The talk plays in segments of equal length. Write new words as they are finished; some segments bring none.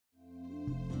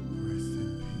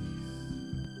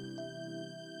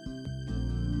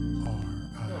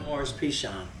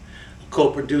Pichon,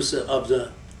 co-producer of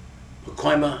the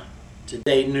Pacoima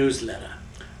Today newsletter.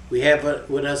 We have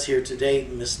with us here today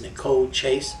Ms. Nicole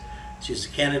Chase. She's a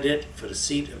candidate for the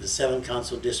seat of the 7th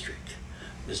Council District.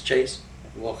 Ms. Chase,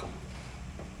 welcome.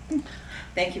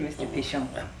 Thank you, Mr. Pichon.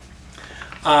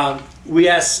 We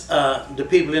asked the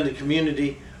people in the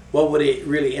community what were they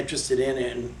really interested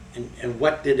in and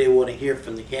what did they want to hear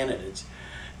from the candidates.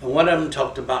 And one of them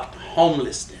talked about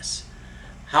homelessness.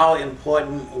 How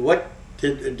important, what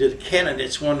did the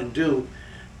candidates want to do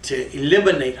to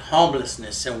eliminate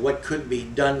homelessness and what could be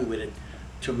done with it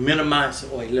to minimize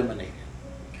or eliminate it?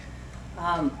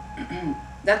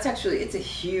 That's actually, it's a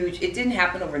huge, it didn't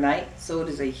happen overnight, so it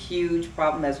is a huge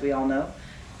problem, as we all know.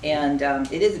 And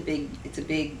it's a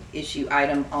big issue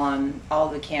item on all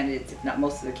the candidates, if not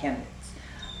most of the candidates.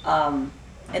 And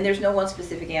there's no one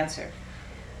specific answer.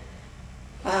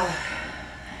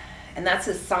 And that's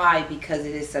a sigh because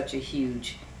it is such a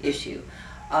huge issue.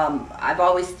 I've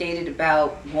always stated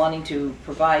about wanting to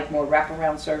provide more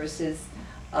wraparound services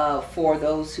for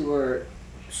those who are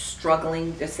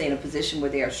struggling, let's say in a position where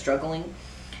they are struggling.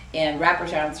 And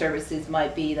wraparound services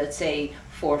might be, let's say,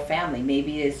 for a family.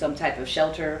 Maybe it's some type of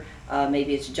shelter,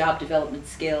 maybe it's job development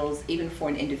skills, even for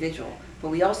an individual. But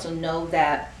we also know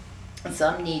that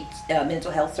some need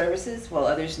mental health services, while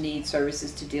others need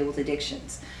services to deal with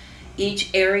addictions.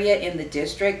 Each area in the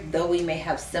district, though we may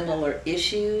have similar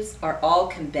issues, are all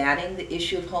combating the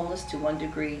issue of homeless to one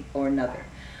degree or another.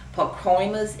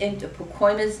 Pacoima's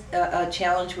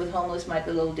challenge with homeless might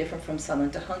be a little different from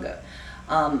Tahunga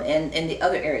and the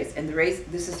other areas. And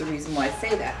this is the reason why I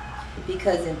say that.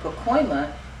 Because in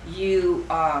Pacoima,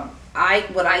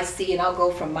 what I see, and I'll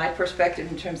go from my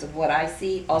perspective in terms of what I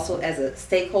see, also as a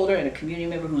stakeholder and a community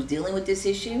member who's dealing with this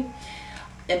issue.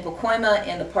 In Pacoima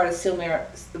and the part of Sylmar,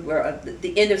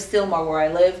 the end of Sylmar where I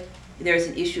live, there's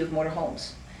an issue of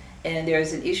motorhomes. And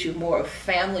there's an issue more of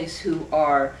families who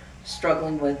are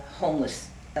struggling with homeless,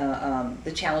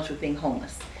 the challenge with being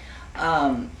homeless.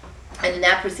 And in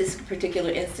that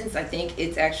particular instance, I think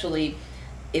it's actually,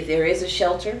 if there is a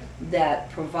shelter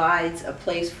that provides a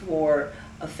place for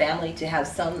a family to have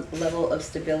some level of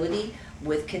stability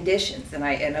with conditions, and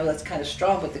I know that's kind of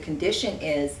strong, but the condition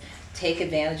is take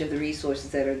advantage of the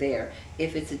resources that are there.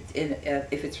 If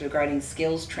it's regarding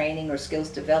skills training or skills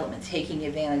development, taking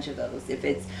advantage of those. If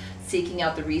it's seeking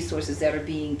out the resources that are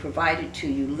being provided to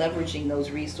you, leveraging those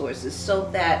resources so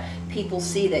that people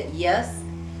see that yes,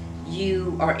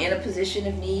 you are in a position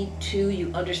of need, two,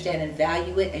 you understand and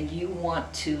value it, and you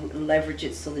want to leverage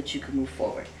it so that you can move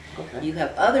forward. Okay. You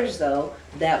have others, though,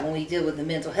 that when we deal with the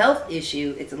mental health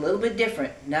issue, it's a little bit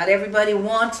different. Not everybody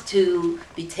wants to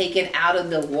be taken out of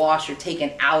the wash or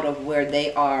taken out of where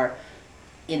they are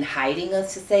in hiding,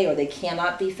 let's just say, or they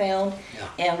cannot be found. Yeah.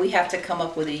 And we have to come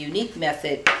up with a unique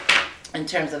method in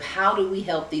terms of how do we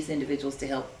help these individuals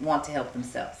to want to help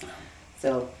themselves.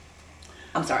 So,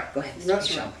 I'm sorry, go ahead.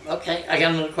 That's right. Okay, I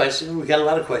got another question. We got a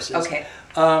lot of questions. Okay.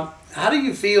 How do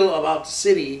you feel about the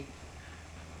city?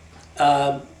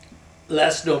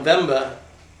 Last November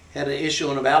had an issue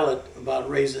on the ballot about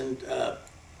raising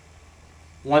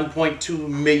 $1.2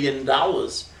 million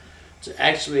to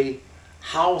actually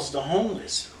house the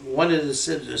homeless.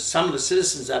 Some of the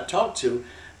citizens I talked to,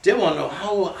 they want to know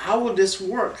how will this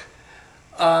work?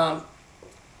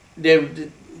 They're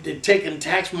taking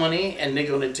tax money and they're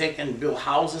going to take and build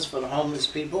houses for the homeless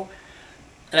people.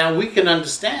 Now we can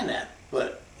understand that,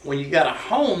 but when you got a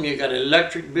home, you got an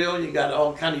electric bill, you got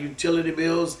all kind of utility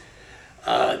bills,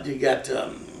 you got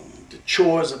the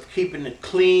chores of keeping it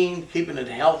clean, keeping it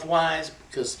health-wise,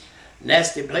 because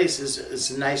nasty places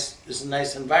is a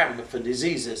nice environment for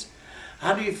diseases.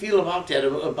 How do you feel about that?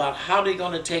 About how they're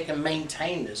going to take and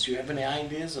maintain this? You have any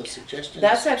ideas or suggestions?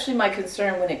 That's actually my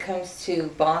concern when it comes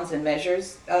to bonds and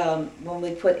measures. When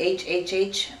we put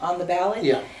HHH on the ballot,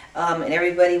 yeah, and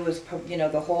everybody was,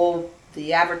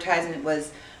 the advertisement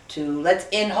was to let's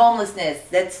end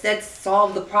homelessness. Let's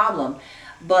solve the problem.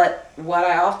 But what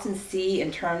I often see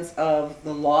in terms of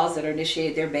the laws that are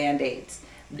initiated, they're Band-Aids.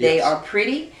 They Yes. are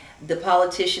pretty. The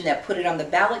politician that put it on the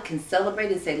ballot can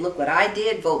celebrate and say, look what I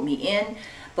did, vote me in.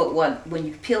 But when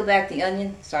you peel back the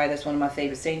onion, sorry, that's one of my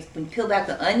favorite sayings, when you peel back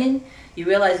the onion, you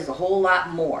realize there's a whole lot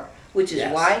more, which is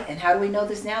Yes. why, and how do we know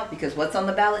this now? Because what's on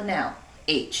the ballot now?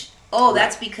 H. Oh,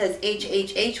 that's because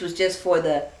HHH was just for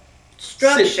the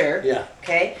structure. Yeah.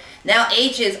 Okay. Now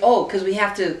H is, because we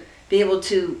have to be able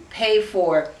to pay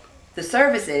for the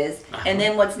services. And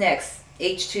then what's next?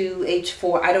 H2,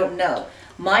 H4, I don't know.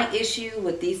 My issue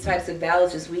with these types of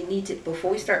ballots is we need to,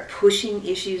 before we start pushing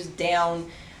issues down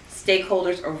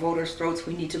stakeholders or voters' throats,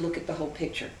 we need to look at the whole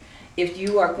picture. if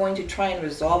you are going to try and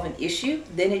resolve an issue,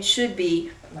 then it should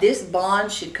be, this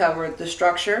bond should cover the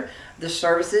structure, the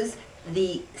services,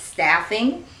 the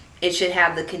staffing. It should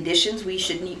have the conditions. We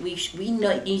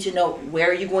need to know, where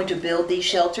are you going to build these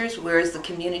shelters? Where is the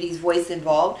community's voice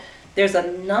involved? There's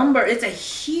a number, it's a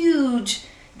huge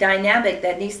dynamic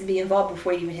that needs to be involved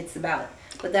before it even hits the ballot.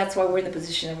 But that's why we're in the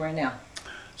position that we're in now.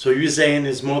 So you're saying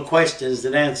there's more questions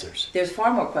than answers? There's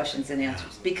far more questions than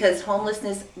answers, because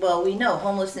homelessness, well, we know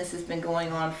homelessness has been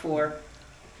going on for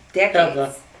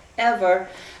decades. Ever.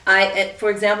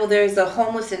 For example, there's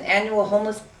an annual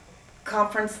homeless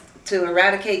conference to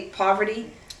eradicate poverty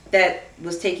that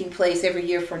was taking place every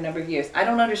year for a number of years. I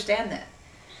don't understand that,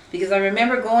 because I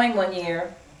remember going one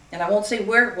year, and I won't say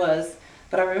where it was,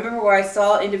 but I remember where I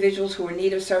saw individuals who were in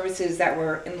need of services that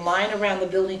were in line around the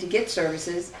building to get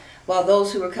services, while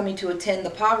those who were coming to attend the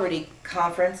poverty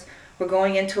conference were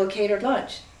going into a catered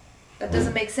lunch. That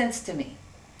doesn't make sense to me.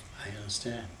 I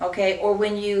understand. Okay, or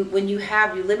when you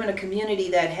live in a community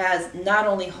that has not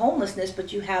only homelessness,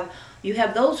 but you have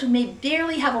those who may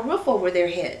barely have a roof over their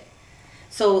head.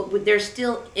 So there's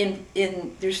still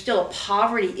a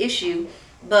poverty issue.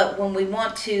 But when we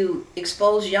want to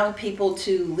expose young people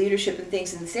to leadership and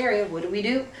things in this area, what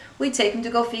do? We take them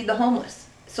to go feed the homeless.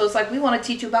 So it's like, we want to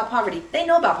teach you about poverty. They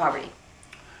know about poverty.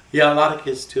 Yeah, a lot of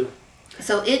kids too.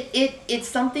 So it's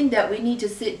something that we need to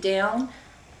sit down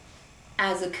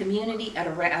as a community at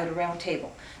a round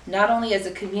table. Not only as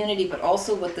a community, but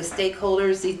also with the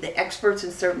stakeholders, the experts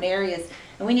in certain areas.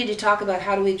 And we need to talk about,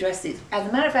 how do we address these. As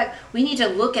a matter of fact, we need to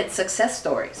look at success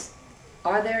stories.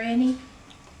 Are there any?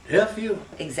 Yeah, few.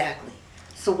 Exactly.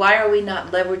 So why are we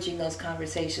not leveraging those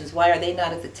conversations? Why are they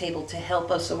not at the table to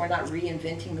help us, so we're not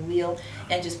reinventing the wheel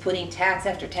and just putting tax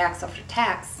after tax after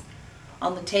tax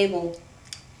on the table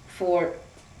for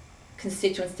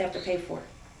constituents to have to pay for?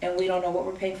 And we don't know what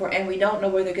we're paying for, and we don't know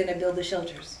where they're going to build the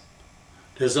shelters.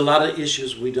 There's a lot of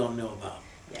issues we don't know about.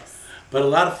 Yes. But a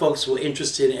lot of folks were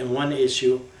interested in one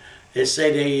issue. They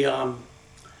say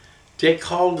they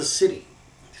called the city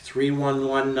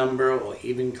 311 number, or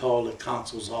even call the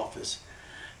council's office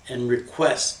and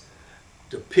request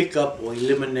the pickup or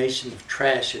elimination of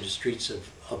trash in the streets of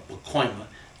Pacoima.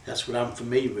 That's what I'm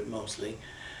familiar with mostly.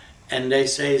 And they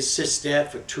say it sits there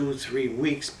for 2 or 3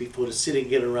 weeks before the city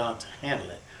get around to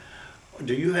handle it.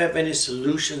 Do you have any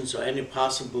solutions or any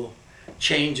possible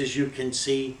changes you can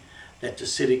see that the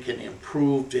city can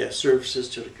improve their services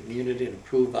to the community and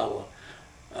improve our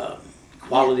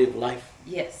quality of life?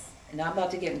 Yes. And I'm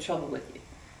about to get in trouble with you,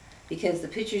 because the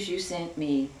pictures you sent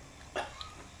me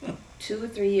 2 or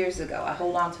 3 years ago, I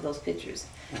hold on to those pictures.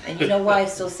 And you know why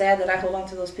it's so sad that I hold on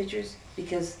to those pictures?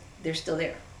 Because they're still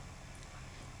there.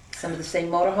 Some of the same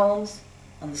motorhomes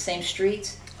on the same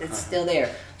streets, it's still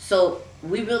there. So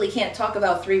we really can't talk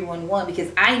about 311,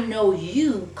 because I know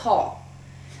you call.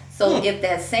 So if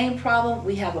that same problem,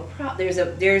 we have a problem,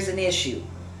 there's an issue.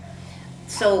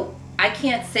 So I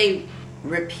can't say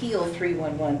repeal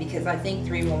 311, because I think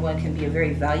 311 can be a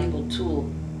very valuable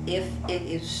tool if it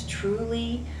is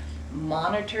truly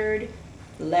monitored,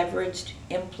 leveraged,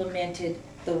 implemented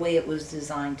the way it was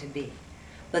designed to be.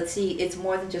 But see, it's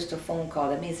more than just a phone call.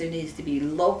 That means there needs to be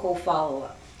local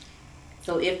follow-up.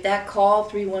 So if that call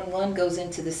 311 goes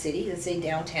into the city, let's say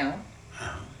downtown,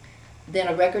 then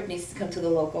a record needs to come to the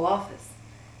local office.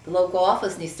 The local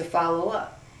office needs to follow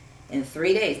up in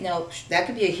 3 days. Now, that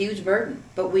could be a huge burden,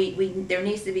 but there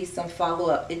needs to be some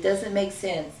follow-up. It doesn't make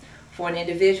sense for an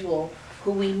individual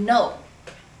who we know,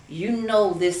 you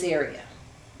know this area,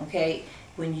 okay?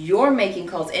 When you're making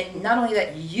calls, and not only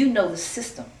that, you know the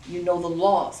system, you know the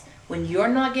laws. When you're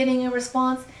not getting a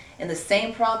response and the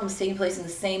same problem's taking place in the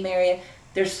same area,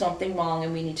 there's something wrong,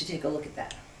 and we need to take a look at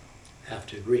that. Have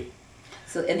to agree.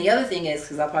 So, and the other thing is,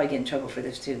 because I'll probably get in trouble for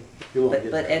this too,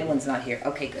 but Edwin's not here.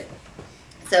 Okay, good.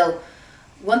 So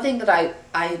one thing that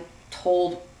I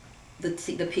told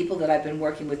the people that I've been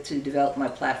working with to develop my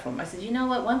platform, I said, you know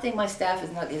what, one thing my staff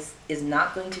is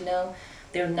not going to know,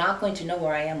 they're not going to know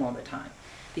where I am all the time.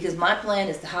 Because my plan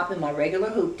is to hop in my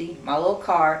regular hoopty, my little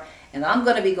car, and I'm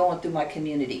going to be going through my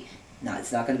community. Now,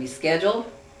 it's not going to be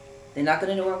scheduled. They're not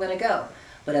going to know where I'm going to go.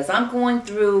 But as I'm going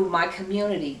through my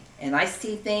community and I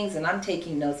see things and I'm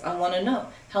taking notes, I want to know,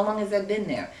 how long has that been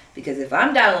there? Because if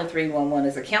I'm dialing 311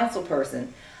 as a council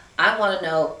person, I want to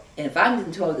know, and if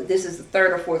I'm told that this is the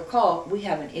 3rd or 4th call, we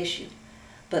have an issue.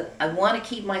 But I want to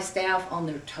keep my staff on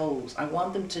their toes. I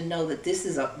want them to know that this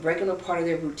is a regular part of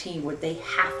their routine where they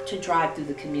have to drive through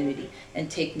the community and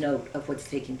take note of what's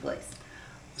taking place.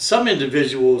 Some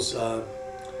individuals,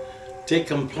 they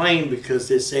complain because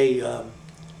they say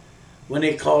when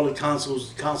they call the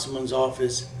councilman's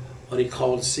office or they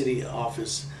call the city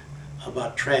office,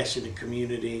 about trash in the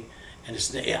community, and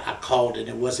I called and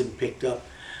it wasn't picked up.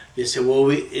 They said, well,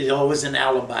 it's always an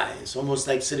alibi. It's almost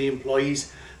like city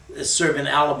employees serving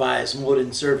alibis more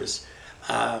than service.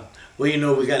 Well, you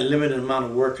know, we got a limited amount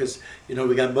of workers. You know,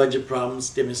 we got budget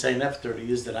problems. They've been saying that for 30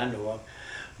 years that I know of.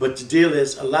 But the deal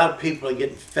is, a lot of people are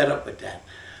getting fed up with that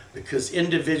because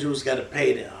individuals got to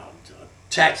pay their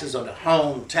taxes on the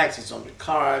home, taxes on the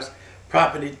cars,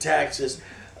 property taxes,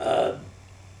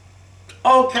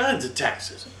 all kinds of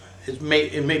taxes. It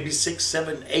may be 6,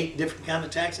 7, 8 different kind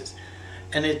of taxes.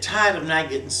 And they're tired of not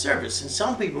getting service. And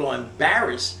some people are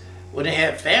embarrassed when they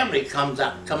have family come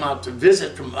out to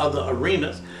visit from other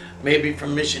arenas, maybe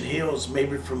from Mission Hills,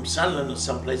 maybe from Sunland or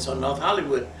someplace on North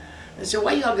Hollywood. They say,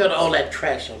 why y'all got all that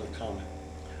trash on the corner?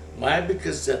 Why?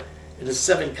 Because in the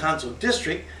 7th Council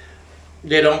District,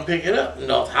 they don't pick it up. In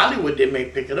North Hollywood, they may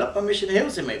pick it up. Or Mission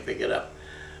Hills, they may pick it up.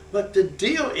 But the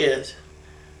deal is,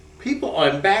 people are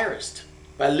embarrassed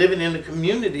by living in a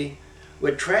community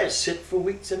where trash sit for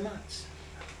weeks and months.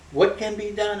 What can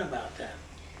be done about that?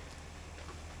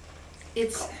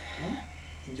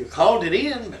 You called it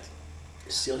in, but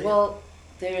it's still here. Well,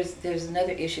 there's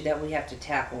another issue that we have to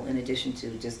tackle in addition to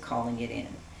just calling it in.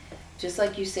 Just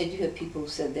like you said, you have people who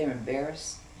said they're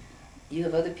embarrassed. You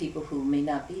have other people who may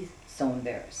not be so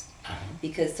embarrassed.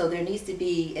 Because so there needs to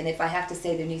be, and if I have to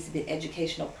say, there needs to be an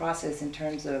educational process in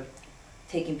terms of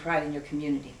taking pride in your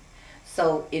community.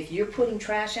 So if you're putting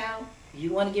trash out,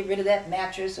 you want to get rid of that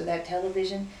mattress or that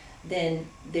television, then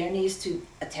there needs to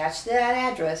attach to that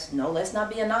address, no, let's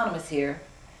not be anonymous here.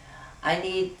 I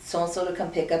need so-and-so to come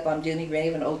pick up, I'm getting rid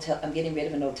of an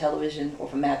old television or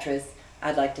a mattress,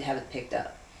 I'd like to have it picked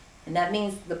up. And that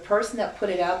means the person that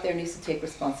put it out there needs to take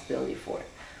responsibility for it.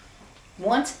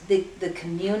 Once the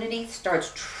community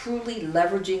starts truly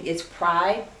leveraging its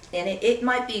pride, and it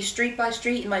might be street by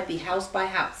street, it might be house by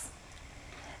house,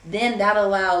 then that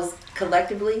allows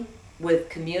collectively with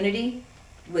community,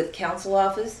 with council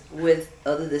office, with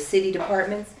the city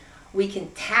departments, we can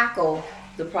tackle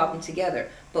the problem together.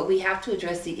 But we have to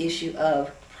address the issue of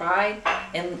pride,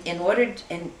 and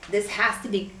and this has to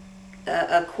be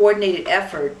a coordinated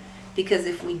effort, because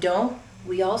if we don't,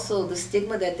 we also, the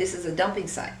stigma that this is a dumping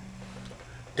site.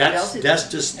 That's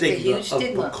the stigma of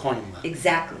Pacoima.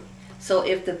 Exactly. So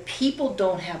if the people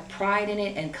don't have pride in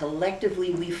it and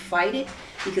collectively we fight it,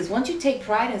 because once you take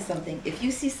pride in something, if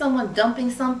you see someone dumping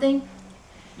something,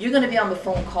 you're going to be on the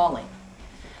phone calling.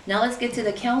 Now let's get to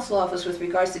the council office with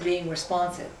regards to being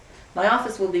responsive. My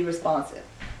office will be responsive.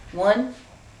 One,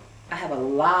 I have a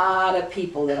lot of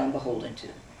people that I'm beholden to.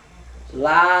 A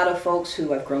lot of folks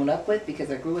who I've grown up with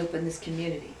because I grew up in this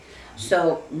community.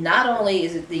 So not only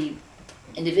is it the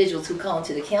individuals who call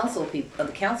into the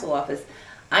council office,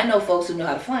 I know folks who know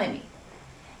how to find me.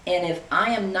 And if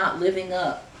I am not living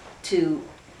up to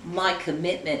my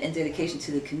commitment and dedication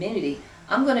to the community,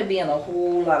 I'm going to be in a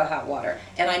whole lot of hot water.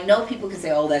 And I know people can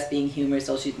say, oh, that's being humorous.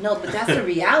 So no, but that's the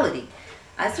reality.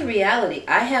 That's the reality.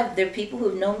 There are people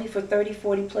who've known me for 30,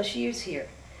 40 plus years here.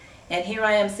 And here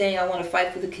I am saying I want to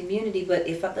fight for the community, but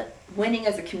if I'm winning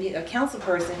as a council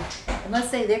person, and let's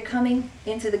say they're coming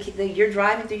into you're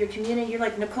driving through your community, you're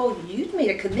like, Nicole, you've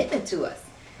made a commitment to us.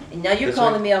 And now you're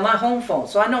calling me on my home phone,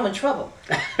 so I know I'm in trouble.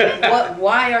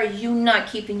 Why are you not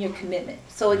keeping your commitment?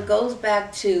 So it goes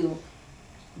back to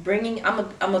bringing,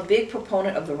 I'm a big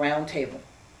proponent of the round table.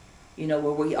 You know,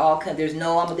 where we all come, I'm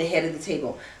at the head of the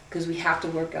table, because we have to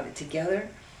work on it together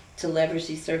to leverage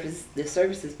these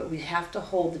services, but we have to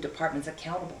hold the departments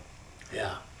accountable.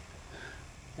 Yeah.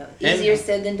 Easier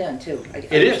said than done, too.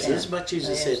 It is. It's much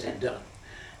easier said than done.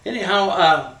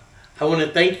 Anyhow, I want to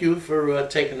thank you for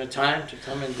taking the time to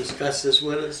come and discuss this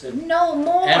with us and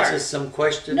answer some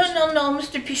questions. No,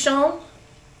 Mr. Pichon.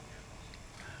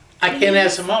 I can't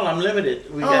answer them all. I'm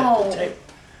limited. We got the tape.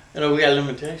 You know, we got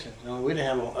limitations. You know, we didn't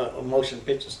have a motion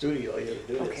picture studio here to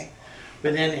do this. Okay.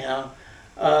 But anyhow,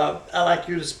 I'd like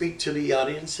you to speak to the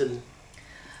audience and.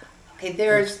 Okay,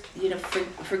 there's,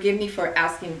 forgive me for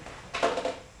asking.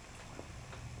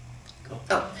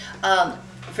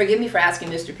 Forgive me for asking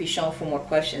Mr. Pichon for more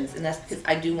questions, and that's because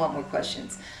I do want more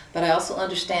questions. But I also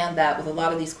understand that with a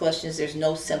lot of these questions, there's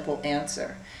no simple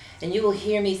answer. And you will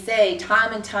hear me say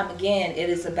time and time again, it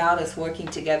is about us working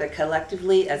together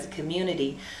collectively as a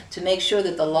community to make sure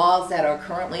that the laws that are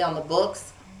currently on the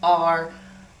books are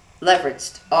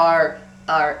leveraged,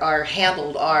 are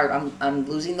handled, I'm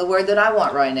losing the word that I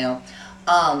want right now,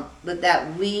 but that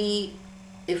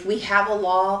if we have a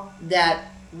law, that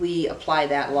we apply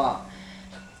that law.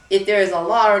 If there is a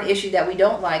law or an issue that we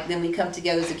don't like, then we come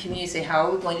together as a community and say, how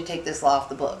are we going to take this law off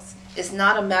the books? It's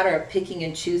not a matter of picking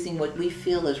and choosing what we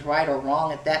feel is right or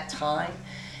wrong at that time.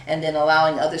 and then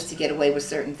allowing others to get away with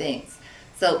certain things.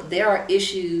 So there are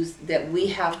issues that we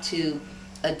have to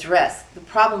address. The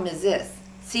problem is this: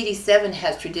 CD7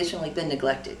 has traditionally been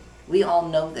neglected. We all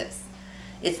know this.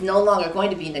 It's no longer going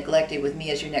to be neglected with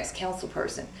me as your next council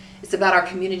person. It's about our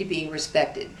community being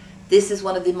respected. This is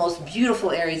one of the most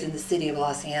beautiful areas in the city of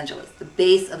Los Angeles, the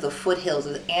base of the foothills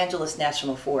of the Angeles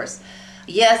National Forest.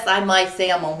 Yes, I might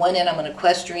say I'm on one end, I'm an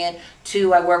equestrian.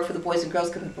 Two, I work for the Boys and Girls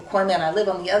Club in Pacoima, and I live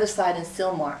on the other side in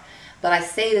Sylmar. But I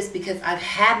say this because I've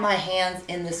had my hands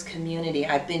in this community.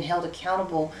 I've been held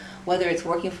accountable, whether it's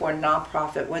working for a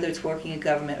nonprofit, whether it's working in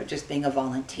government, or just being a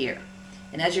volunteer.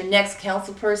 And as your next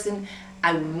council person,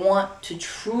 I want to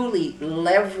truly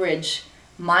leverage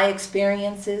my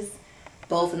experiences,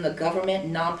 both in the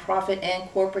government, nonprofit, and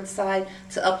corporate side,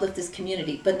 to uplift this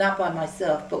community, but not by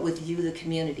myself, but with you, the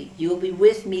community. You'll be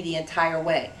with me the entire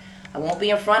way. I won't be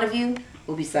in front of you,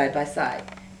 we'll be side by side.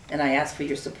 And I ask for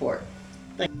your support.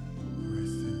 Thank you.